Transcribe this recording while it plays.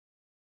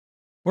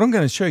What I'm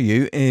going to show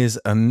you is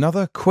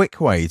another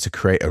quick way to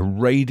create a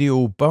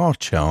radial bar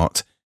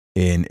chart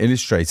in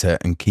Illustrator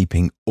and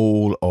keeping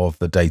all of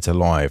the data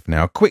live.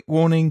 Now, quick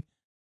warning,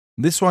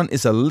 this one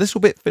is a little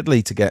bit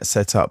fiddly to get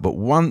set up, but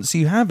once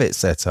you have it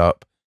set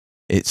up,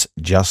 it's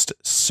just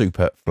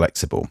super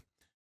flexible.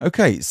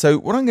 Okay, so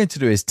what I'm going to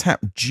do is tap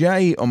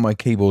J on my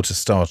keyboard to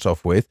start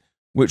off with,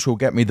 which will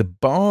get me the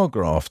bar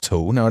graph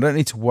tool. Now, I don't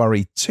need to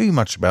worry too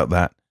much about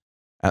that.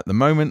 At the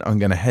moment, I'm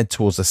going to head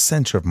towards the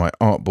center of my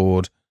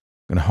artboard.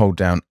 I'm going to hold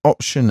down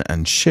Option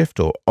and Shift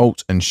or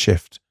Alt and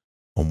Shift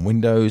on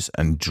Windows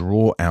and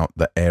draw out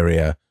the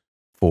area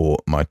for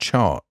my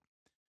chart.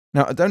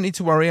 Now, I don't need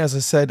to worry, as I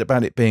said,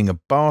 about it being a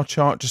bar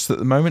chart just at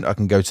the moment. I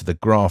can go to the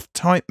Graph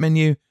Type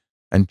menu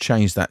and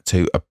change that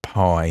to a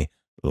pie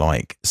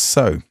like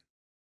so.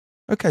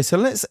 Okay, so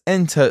let's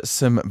enter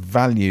some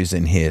values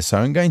in here. So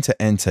I'm going to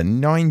enter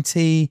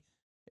 90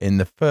 in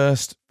the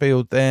first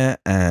field there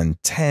and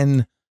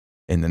 10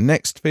 in the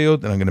next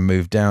field. Then I'm going to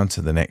move down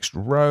to the next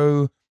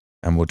row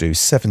and we'll do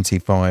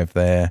 75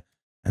 there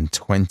and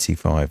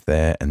 25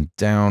 there, and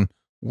down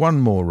one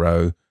more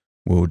row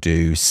we'll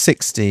do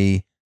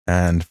 60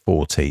 and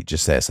 40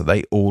 just there. So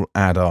they all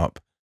add up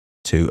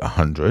to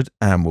 100,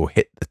 and we'll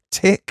hit the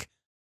tick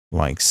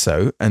like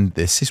so, and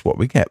this is what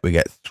we get. We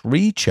get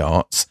 3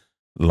 charts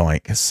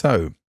like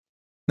so.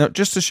 Now,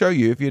 just to show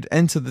you, if you'd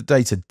enter the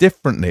data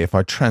differently, if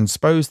I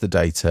transpose the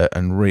data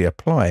and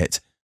reapply it,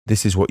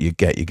 this is what you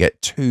get. You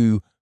get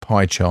 2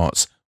 pie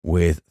charts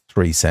with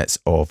 3 sets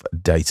of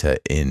data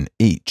in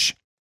each.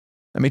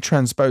 Let me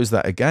transpose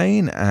that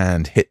again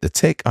and hit the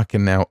tick. I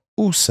can now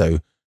also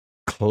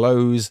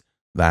close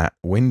that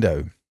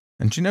window.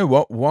 And you know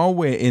what? While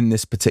we're in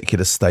this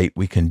particular state,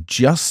 we can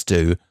just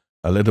do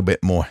a little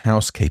bit more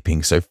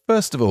housekeeping. So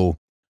first of all,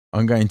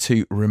 I'm going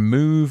to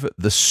remove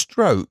the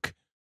stroke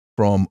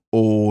from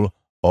all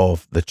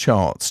of the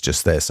charts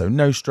just there. So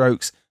no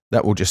strokes,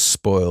 that will just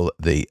spoil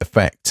the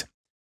effect.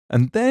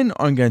 And then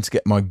I'm going to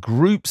get my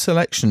group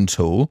selection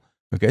tool.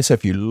 Okay, so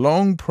if you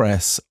long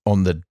press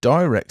on the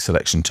direct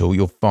selection tool,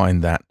 you'll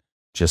find that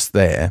just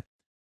there.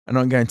 And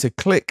I'm going to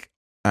click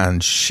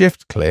and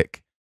shift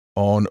click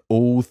on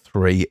all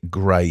 3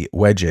 gray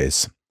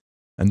wedges.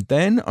 And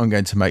then I'm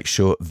going to make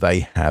sure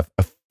they have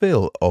a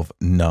fill of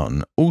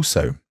none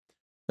also.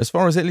 As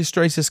far as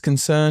Illustrator is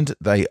concerned,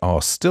 they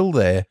are still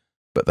there,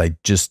 but they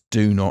just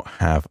do not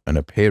have an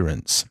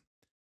appearance.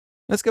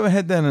 Let's go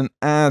ahead then and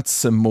add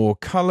some more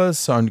colors.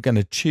 So I'm going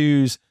to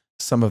choose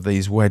some of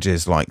these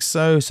wedges like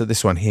so. So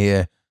this one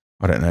here,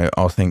 I don't know,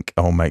 I think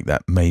I'll make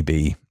that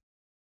maybe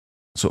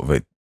sort of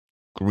a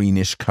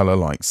greenish color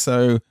like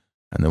so.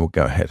 And then we'll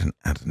go ahead and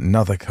add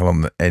another color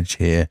on the edge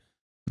here.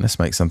 Let's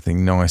make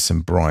something nice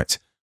and bright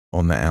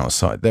on the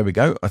outside. There we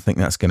go. I think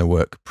that's going to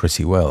work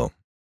pretty well.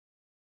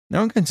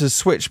 Now I'm going to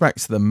switch back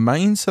to the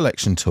main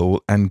selection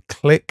tool and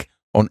click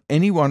on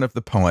any one of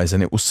the pies,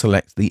 and it will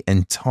select the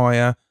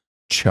entire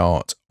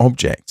chart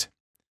object.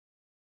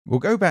 We'll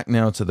go back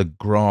now to the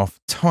Graph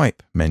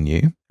Type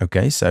menu.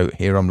 Okay, so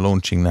here I'm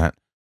launching that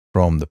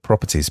from the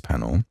Properties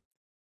panel.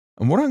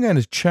 And what I'm going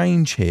to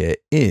change here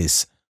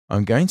is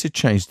I'm going to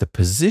change the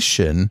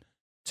position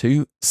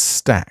to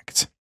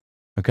stacked.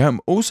 Okay,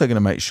 I'm also going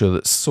to make sure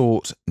that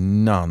Sort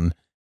None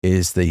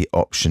is the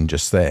option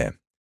just there.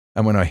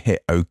 And when I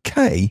hit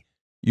OK,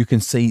 you can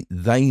see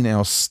they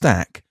now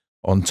stack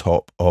on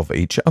top of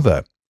each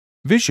other.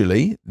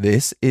 Visually,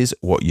 this is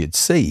what you'd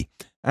see.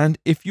 And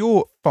if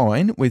you're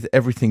fine with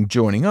everything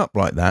joining up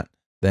like that,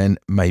 then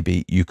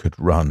maybe you could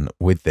run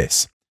with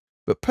this.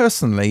 But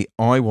personally,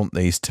 I want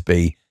these to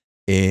be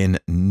in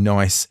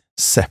nice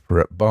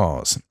separate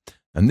bars.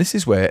 And this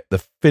is where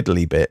the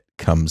fiddly bit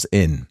comes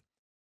in.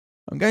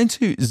 I'm going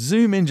to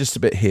zoom in just a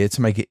bit here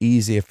to make it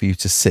easier for you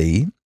to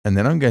see. And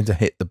then I'm going to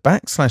hit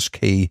the #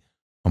 key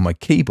on my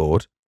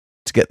keyboard.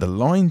 To get the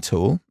line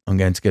tool, I'm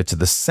going to go to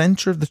the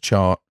center of the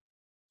chart,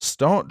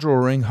 start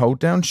drawing, hold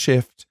down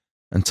Shift,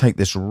 and take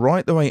this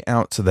right the way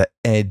out to the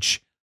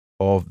edge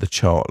of the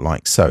chart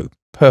like so.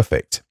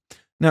 Perfect.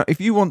 Now,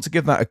 if you want to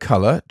give that a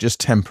color just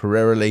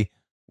temporarily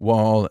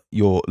while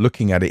you're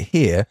looking at it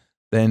here,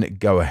 then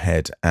go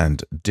ahead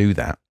and do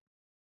that.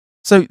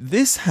 So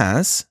this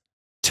has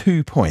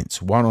 2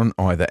 points, one on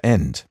either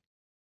end.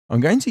 I'm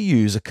going to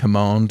use a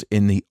command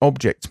in the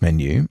Object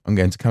menu. I'm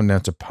going to come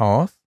down to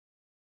Path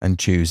and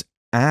choose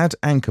Add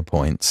Anchor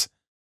Points,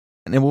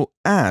 and it will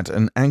add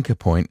an anchor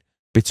point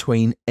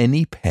between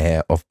any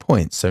pair of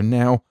points. So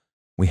now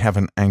we have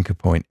an anchor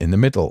point in the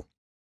middle.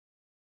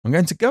 I'm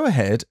going to go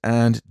ahead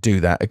and do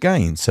that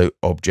again. So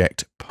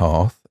Object,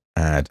 Path,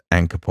 Add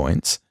Anchor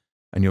Points,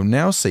 and you'll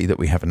now see that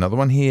we have another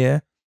one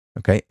here,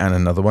 okay, and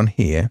another one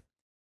here.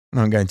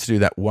 And I'm going to do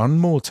that one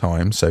more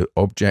time. So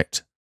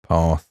Object,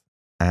 Path,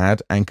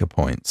 Add Anchor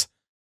Points,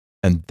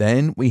 and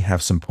then we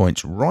have some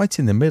points right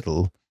in the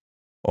middle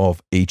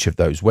of each of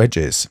those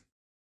wedges.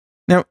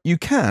 Now, you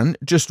can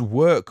just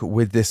work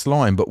with this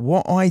line, but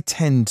what I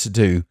tend to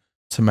do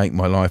to make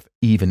my life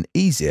even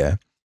easier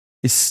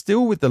is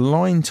still with the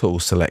line tool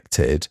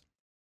selected.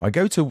 I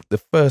go to the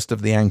first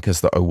of the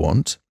anchors that I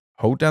want,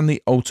 hold down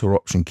the Alt or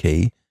Option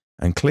key,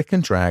 and click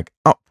and drag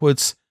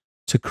upwards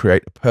to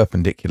create a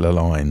perpendicular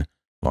line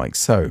like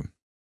so.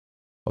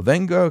 I'll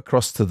then go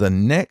across to the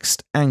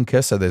next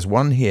anchor. So there's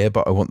one here,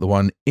 but I want the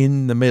one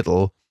in the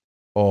middle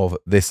of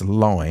this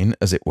line,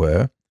 as it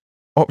were.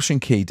 Option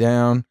key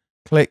down,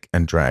 click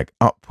and drag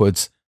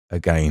upwards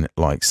again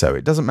like so.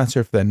 It doesn't matter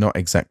if they're not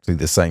exactly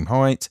the same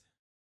height.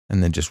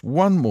 And then just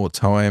one more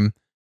time,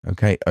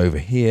 okay, over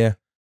here.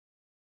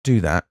 Do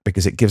that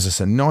because it gives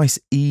us a nice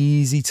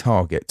easy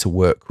target to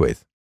work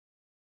with.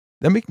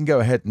 Then we can go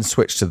ahead and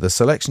switch to the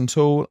selection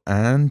tool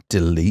and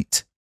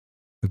delete,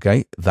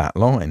 okay, that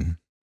line.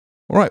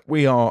 All right,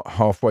 we are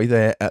halfway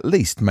there, at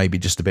least maybe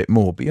just a bit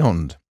more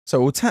beyond.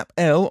 So we'll tap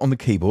L on the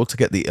keyboard to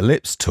get the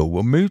ellipse tool.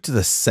 We'll move to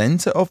the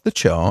center of the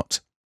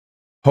chart,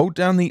 hold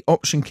down the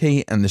Option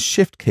key and the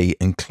Shift key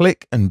and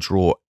click and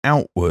draw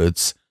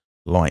outwards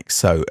like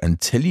so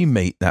until you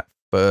meet that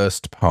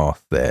first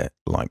path there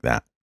like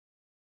that.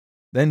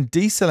 Then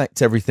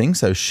deselect everything,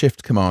 so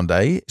Shift Command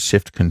A,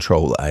 Shift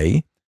Control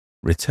A,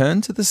 return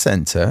to the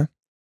center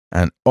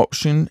and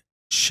Option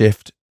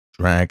Shift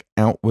drag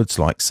outwards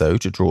like so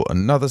to draw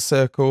another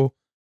circle,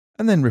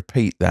 and then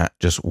repeat that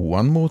just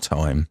one more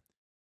time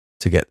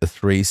to get the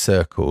 3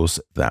 circles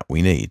that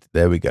we need.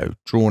 There we go,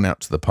 drawn out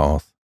to the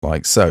path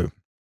like so.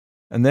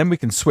 And then we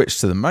can switch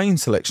to the main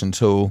selection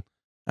tool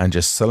and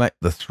just select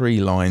the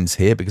 3 lines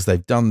here because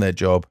they've done their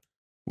job.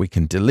 We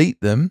can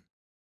delete them,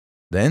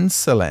 then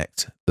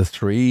select the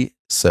 3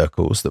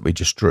 circles that we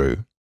just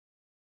drew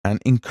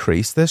and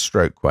increase their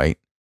stroke weight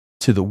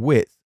to the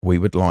width we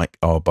would like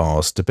our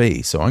bars to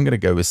be. So I'm going to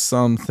go with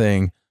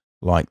something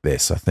like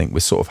this. I think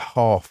we're sort of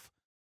half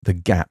the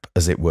gap,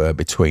 as it were,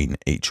 between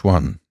each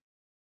one.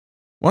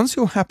 Once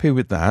you're happy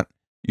with that,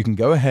 you can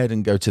go ahead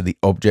and go to the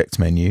Object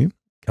menu,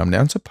 come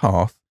down to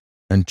Path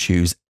and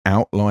choose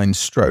Outline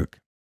Stroke.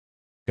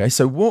 Okay,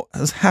 so what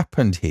has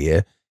happened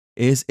here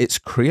is it's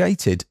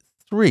created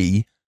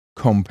 3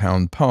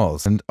 compound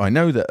paths. And I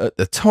know that at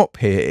the top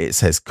here it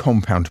says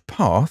compound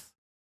path,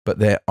 but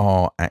there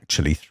are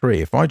actually 3.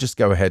 If I just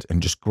go ahead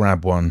and just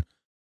grab one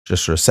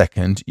just for a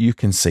second, you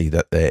can see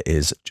that there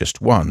is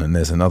just one, and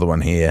there's another one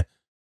here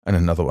and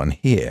another one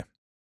here.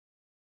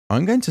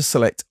 I'm going to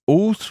select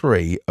all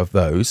 3 of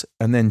those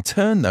and then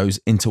turn those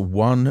into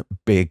one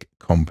big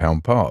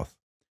compound path.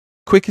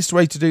 Quickest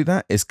way to do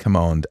that is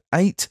Command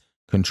 8,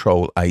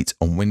 Control 8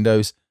 on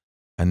Windows,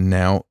 and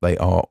now they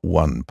are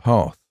one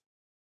path.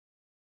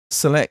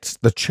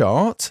 Select the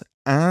chart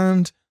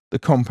and the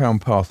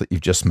compound path that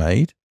you've just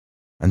made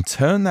and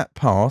turn that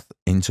path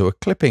into a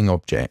clipping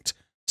object.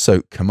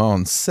 So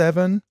Command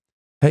 7,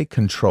 okay,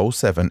 Control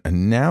 7,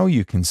 and now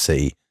you can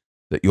see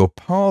that your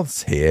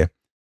paths here,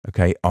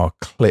 okay, are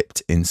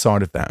clipped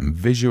inside of that, and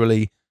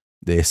visually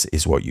this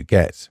is what you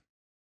get.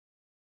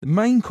 The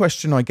main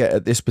question I get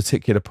at this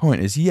particular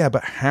point is, yeah,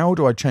 but how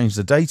do I change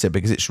the data?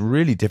 Because it's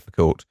really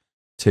difficult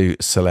to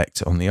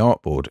select on the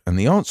artboard. And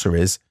the answer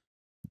is,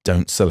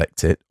 don't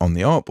select it on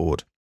the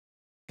artboard.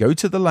 Go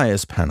to the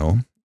Layers panel,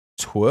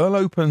 twirl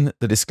open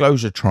the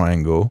disclosure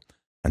triangle,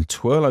 and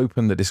twirl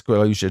open the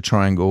disclosure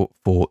triangle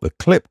for the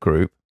clip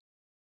group.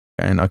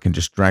 And I can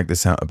just drag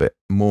this out a bit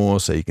more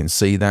so you can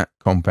see that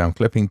compound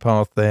clipping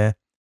path there.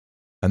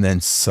 And then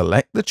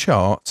select the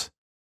chart,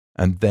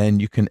 and then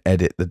you can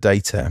edit the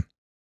data.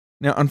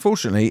 Now,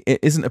 unfortunately, it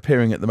isn't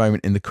appearing at the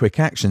moment in the Quick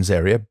Actions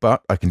area,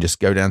 but I can just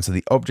go down to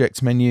the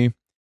Object menu,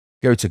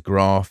 go to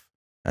Graph,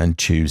 and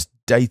choose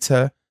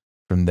Data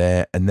from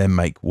there, and then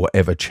make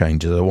whatever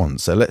changes I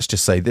want. So let's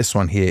just say this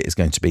one here is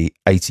going to be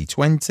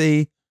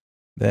 80/20,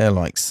 there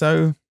like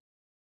so.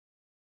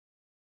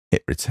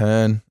 Hit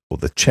Return, or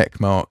the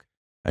check mark,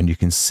 and you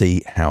can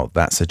see how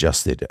that's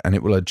adjusted, and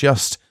it will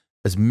adjust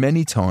as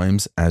many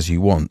times as you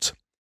want.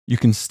 You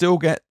can still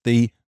get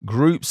the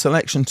Group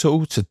Selection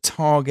tool to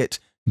target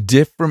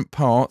different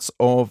parts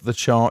of the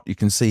chart. You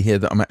can see here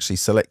that I'm actually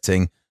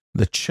selecting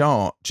the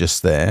chart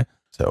just there.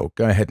 So I'll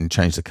go ahead and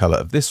change the color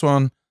of this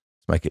one to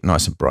make it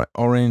nice and bright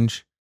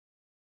orange.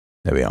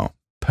 There we are.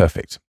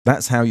 Perfect.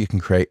 That's how you can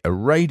create a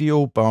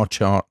radial bar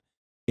chart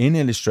in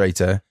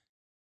Illustrator,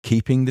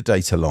 keeping the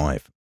data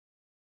live.